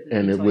of the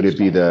and would it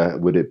be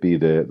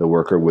the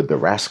worker with the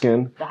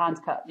raskin? The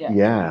hand cut,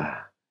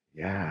 yeah.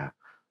 Yeah.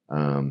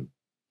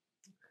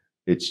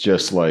 It's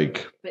just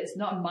like... But it's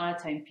not a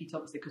maritime peat,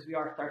 obviously, because we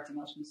are 30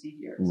 miles from the sea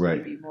here. So right.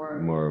 Maybe more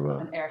of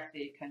an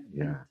earthy kind of...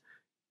 Yeah.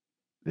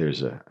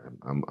 There's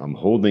I'm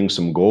holding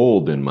some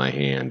gold in my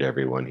hand,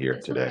 everyone here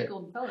it's today.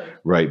 Golden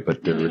color. Right,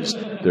 but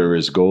there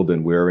is gold,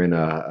 and we're in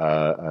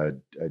a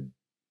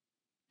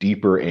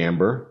deeper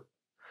amber,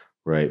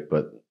 right?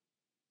 But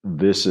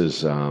this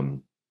is a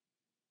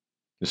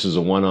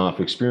one-off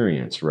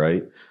experience,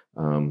 right?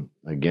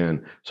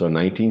 Again, so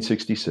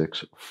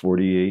 1966,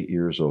 48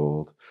 years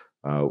old,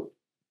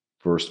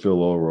 first fill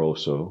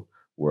Oloroso.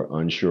 We're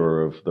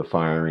unsure of the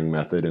firing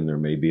method, and there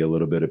may be a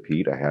little bit of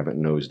peat. I haven't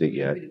nosed it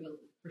yet.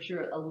 For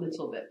sure, a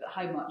little bit, but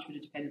how much would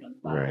have depended on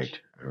the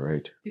batch.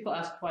 Right. People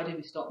ask, why did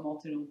we stop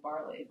malting old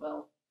barley?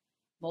 Well,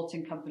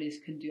 malting companies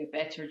can do a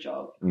better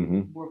job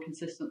more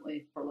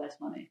consistently for less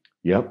money.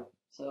 Yep.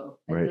 So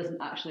it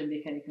doesn't actually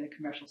make any kind of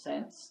commercial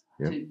sense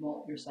to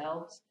malt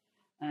yourselves.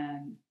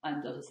 And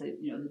as I say,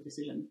 the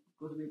decision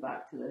goes way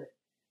back to the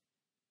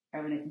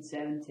early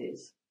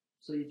 1970s.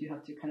 So you do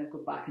have to kind of go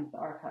back into the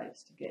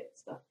archives to get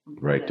stuff from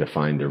to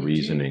find the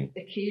reasoning.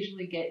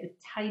 Occasionally get the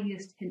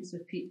tiniest hints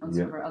of peat on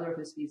some of our other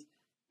whiskies,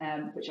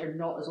 which are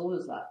not as old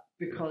as that.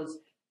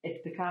 Because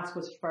if the cask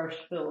was first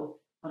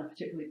fill on a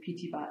particularly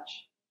peaty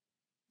batch,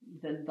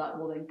 then that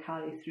will then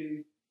carry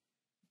through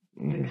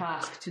the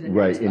cask to the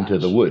next batch, into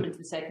the wood, into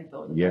the second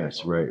fill.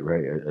 Yes, right.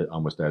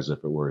 Almost as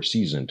if it were a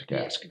seasoned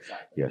cask. Yes,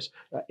 exactly. Yes.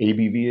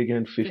 ABV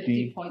again,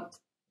 50.6.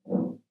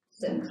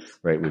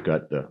 Right, we've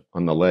got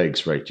on the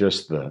legs, right,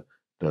 just the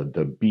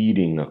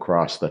beading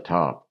across the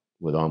top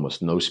with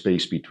almost no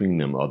space between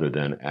them other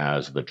than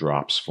as the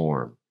drops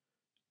form.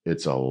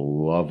 It's a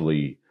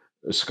lovely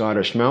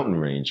Scottish mountain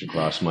range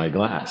across my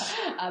glass.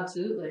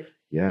 Absolutely.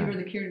 Yeah. You were in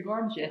the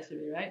Cairngorms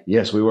yesterday, right?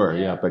 Yes, we were.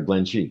 Yeah, up at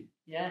Glenshee.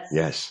 Yes.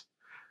 Yes.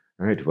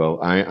 All right. Well,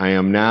 I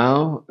am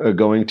now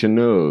going to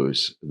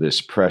nose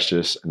this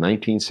precious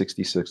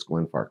 1966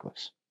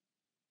 Glenfarclas.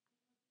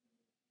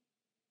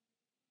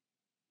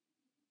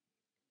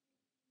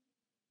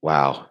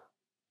 Wow.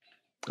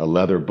 A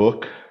leather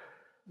book.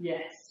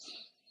 Yes.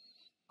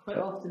 Quite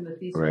often with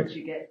these Right. ones,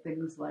 you get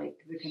things like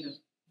the kind of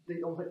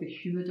like the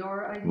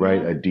humidor idea.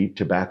 Right. A deep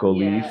tobacco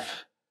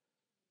leaf.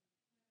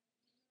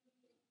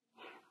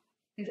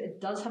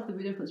 It does have the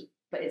wood influence,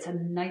 but it's a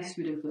nice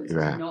wood influence.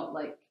 Yeah. It's not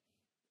like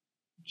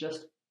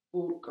just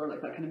oak or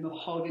like that kind of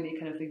mahogany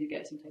kind of thing you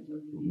get sometimes.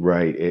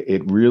 Right.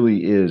 It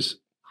really is.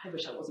 I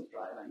wish I wasn't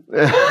driving.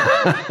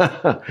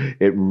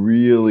 It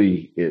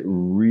really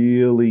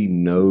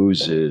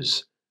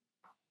noses.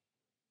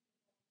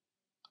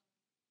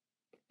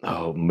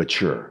 Oh,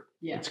 mature.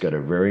 Yeah. It's got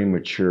a very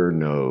mature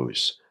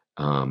nose.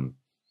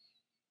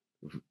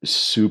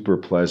 Super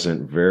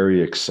pleasant,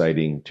 very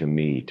exciting to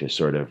me to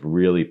sort of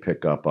really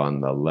pick up on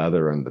the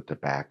leather and the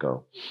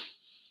tobacco.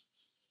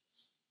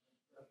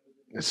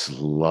 It's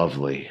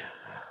lovely.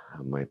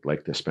 I might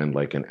like to spend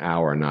like an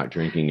hour not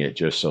drinking it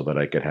just so that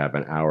I could have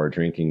an hour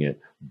drinking it.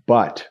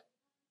 But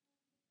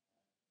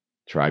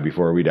try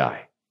before we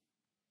die.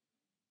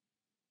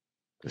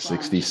 The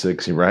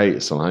 66,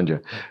 right, Solange.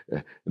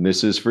 And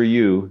this is for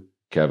you,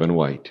 Kevin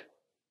White,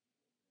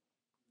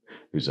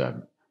 who's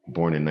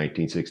born in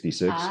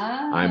 1966.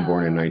 I'm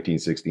born in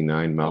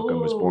 1969. Malcolm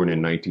was born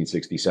in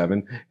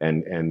 1967.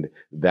 And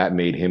that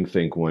made him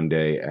think one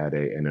day at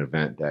an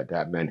event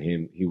that meant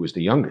he was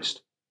the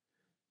youngest.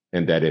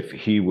 And that if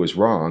he was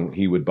wrong,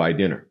 he would buy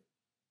dinner.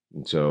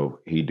 And so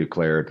he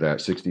declared that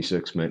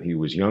 66 meant he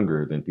was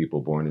younger than people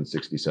born in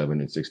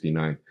 67 and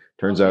 69.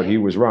 Turns out he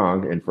was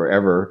wrong, and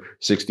forever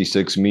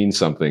 66 means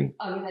something.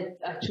 I mean,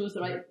 I chose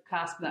the right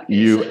cast in that case.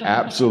 You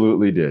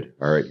absolutely did.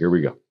 All right, here we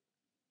go.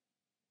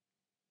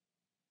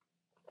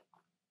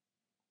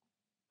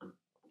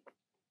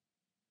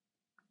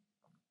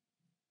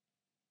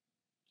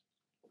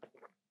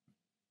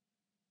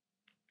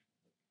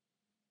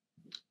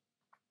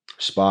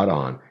 Spot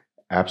on.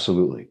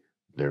 Absolutely.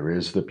 There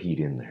is the peat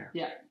in there.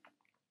 Yeah.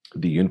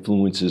 The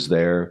influence is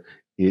there.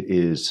 It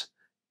is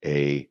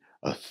a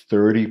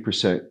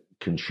 30%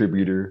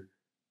 contributor,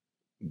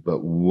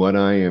 but what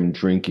I am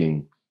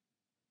drinking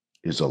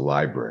is a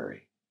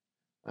library.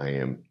 I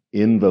am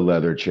in the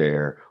leather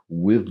chair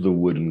with the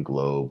wooden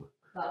globe.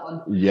 That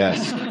one.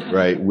 Yes,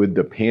 right, with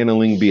the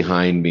paneling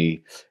behind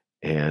me,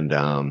 and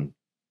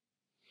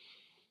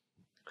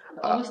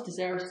almost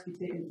deserves to be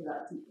taken for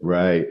that.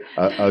 Right,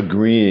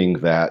 agreeing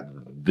that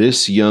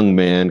this young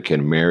man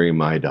can marry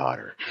my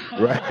daughter.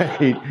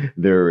 Right,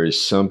 there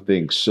is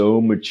something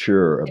so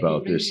mature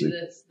about this.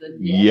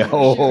 Yes,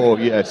 oh,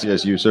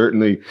 yes, you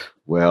certainly.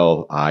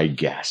 Well, I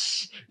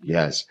guess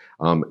yes.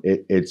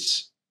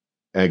 It's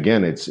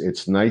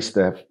nice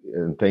that,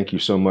 and thank you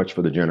so much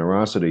for the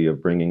generosity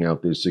of bringing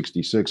out this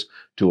 66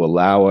 to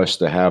allow us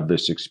to have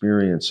this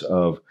experience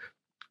of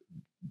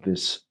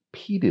this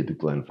peated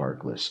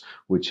Glenfarclas,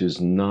 which is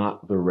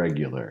not the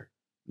regular,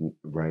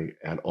 right,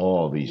 at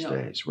all these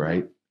days,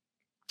 right?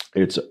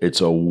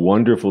 It's a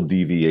wonderful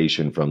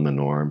deviation from the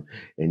norm,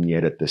 and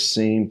yet at the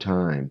same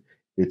time,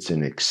 it's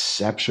an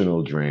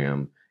exceptional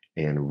dram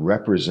and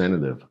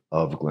representative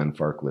of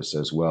Glenfarclas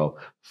as well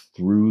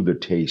through the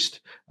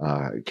taste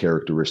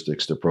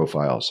characteristics, the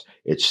profiles.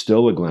 It's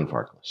still a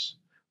Glenfarclas,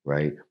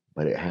 right?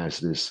 But it has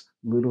this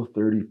little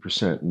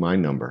 30%, my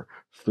number,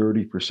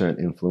 30%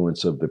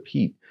 influence of the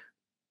peat.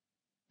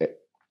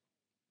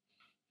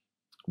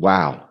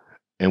 Wow.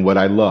 And what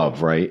I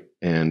love, right?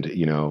 And,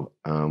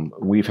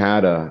 we've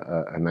had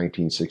a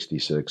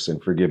 1966,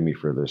 and forgive me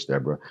for this,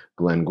 Deborah,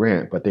 Glen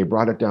Grant, but they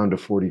brought it down to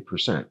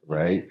 40%,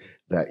 right?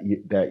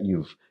 That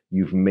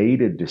you've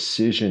made a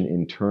decision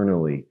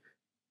internally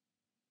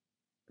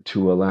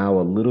to allow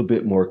a little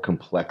bit more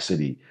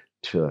complexity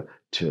to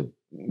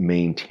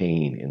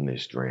maintain in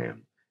this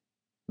dram.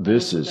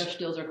 This is their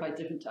stills are quite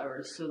different to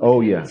ours. So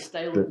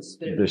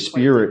the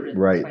spirit,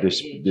 right?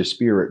 The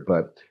spirit,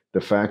 but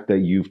the fact that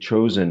you've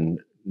chosen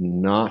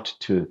not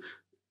to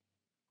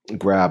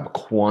grab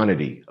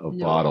quantity of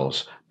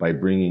bottles by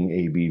bringing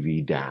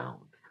ABV down.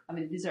 I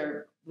mean,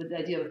 the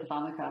idea with the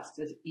family casks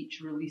is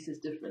each release is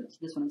different.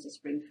 This one is a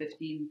spring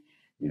 15,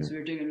 so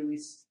we're doing a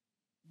release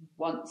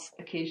once,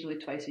 occasionally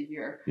twice a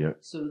year. Yeah.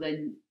 So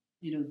then,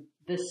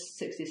 this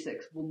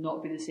 66 will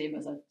not be the same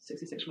as a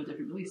 66 from a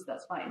different release.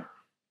 That's fine.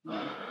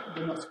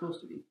 They're not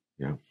supposed to be.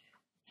 Yeah.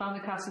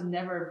 Family casks have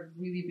never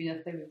really been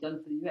a thing we've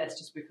done for the US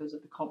just because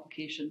of the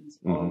complications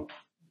of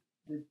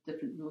the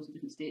different rules in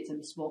different states and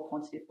the small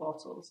quantity of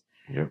bottles.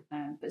 Yeah.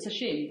 But it's a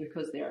shame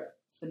because they're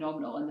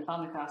phenomenal, and the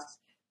family casks,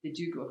 they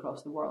do go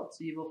across the world,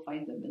 so you will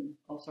find them in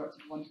all sorts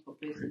of wonderful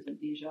places in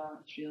Asia,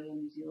 Australia,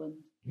 New Zealand,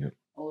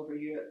 all over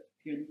Europe,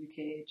 here in the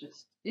UK,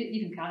 just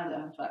even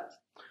Canada. In fact,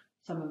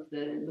 some of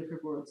the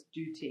liquor boards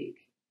do take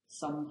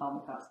some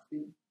family casks. They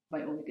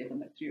might only give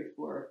them like 3 or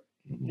 4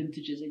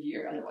 vintages a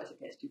year, otherwise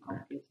it gets too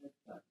complicated.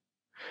 But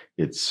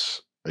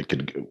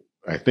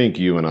I think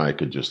you and I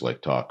could just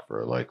like talk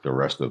for like the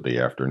rest of the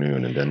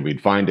afternoon, and then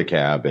we'd find a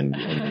cab and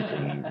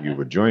you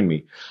would join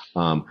me.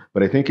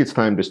 But I think it's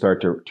time to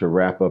start to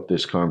wrap up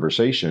this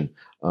conversation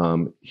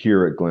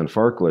here at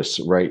Glenfarclas,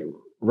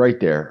 right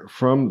there,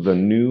 from the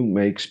new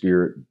make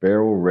spirit,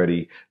 barrel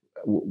ready.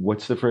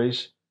 What's the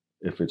phrase?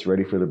 If it's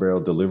ready for the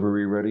barrel,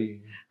 delivery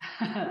ready?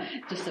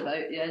 Just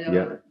about, yeah.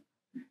 Yeah.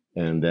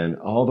 And then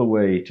all the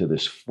way to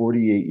this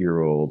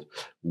 48-year-old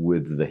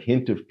with the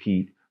hint of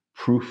peat,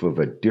 proof of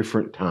a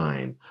different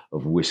time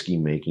of whiskey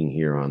making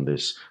here on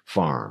this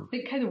farm. I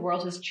think how the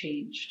world has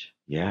changed.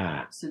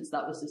 Yeah. Since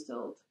that was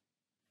distilled.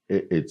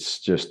 It's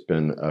just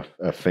been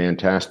a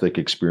fantastic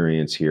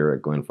experience here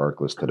at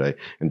Glenfarclas today.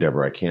 And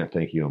Deborah, I can't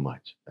thank you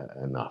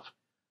enough.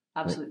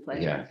 Absolute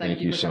pleasure. Yeah,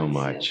 thank you so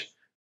much.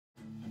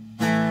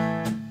 With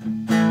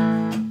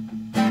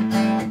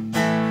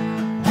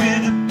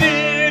a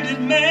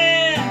bearded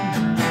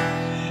man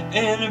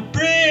and a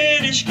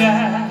British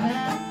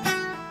guy.